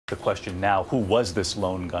The question now, who was this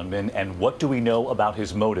lone gunman and what do we know about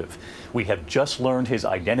his motive? We have just learned his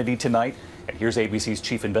identity tonight, and here's ABC's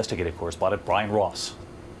chief investigative correspondent Brian Ross.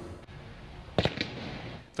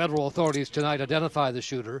 Federal authorities tonight identify the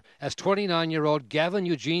shooter as 29-year-old Gavin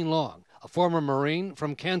Eugene Long, a former Marine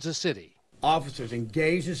from Kansas City. Officers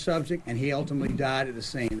engaged the subject and he ultimately died at the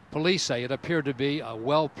scene. Police say it appeared to be a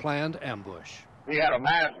well-planned ambush. He had a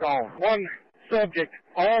mask on. One subject,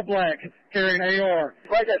 all black, carrying an AR.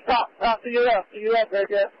 Right there, stop, to your left, right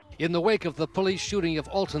there. In the wake of the police shooting of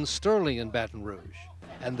Alton Sterling in Baton Rouge,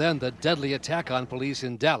 and then the deadly attack on police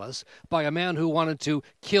in Dallas by a man who wanted to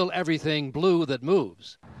kill everything blue that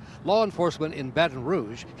moves, law enforcement in Baton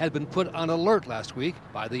Rouge had been put on alert last week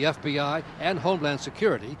by the FBI and Homeland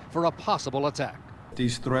Security for a possible attack.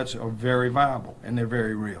 These threats are very viable and they're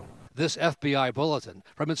very real. This FBI bulletin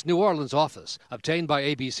from its New Orleans office, obtained by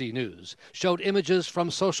ABC News, showed images from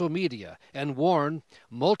social media and warned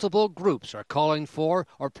multiple groups are calling for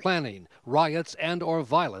or planning riots and or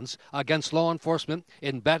violence against law enforcement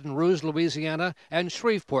in Baton Rouge, Louisiana, and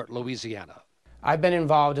Shreveport, Louisiana. I've been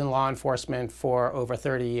involved in law enforcement for over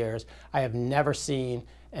 30 years. I have never seen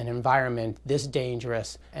an environment this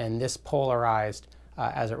dangerous and this polarized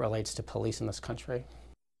as it relates to police in this country.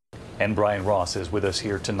 And Brian Ross is with us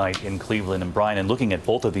here tonight in Cleveland. And Brian, in looking at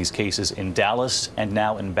both of these cases in Dallas and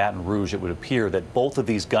now in Baton Rouge, it would appear that both of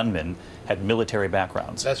these gunmen had military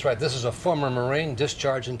backgrounds. That's right. This is a former Marine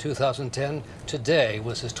discharged in 2010. Today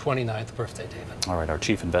was his 29th birthday, David. All right, our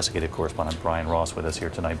chief investigative correspondent Brian Ross with us here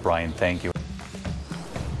tonight. Brian, thank you.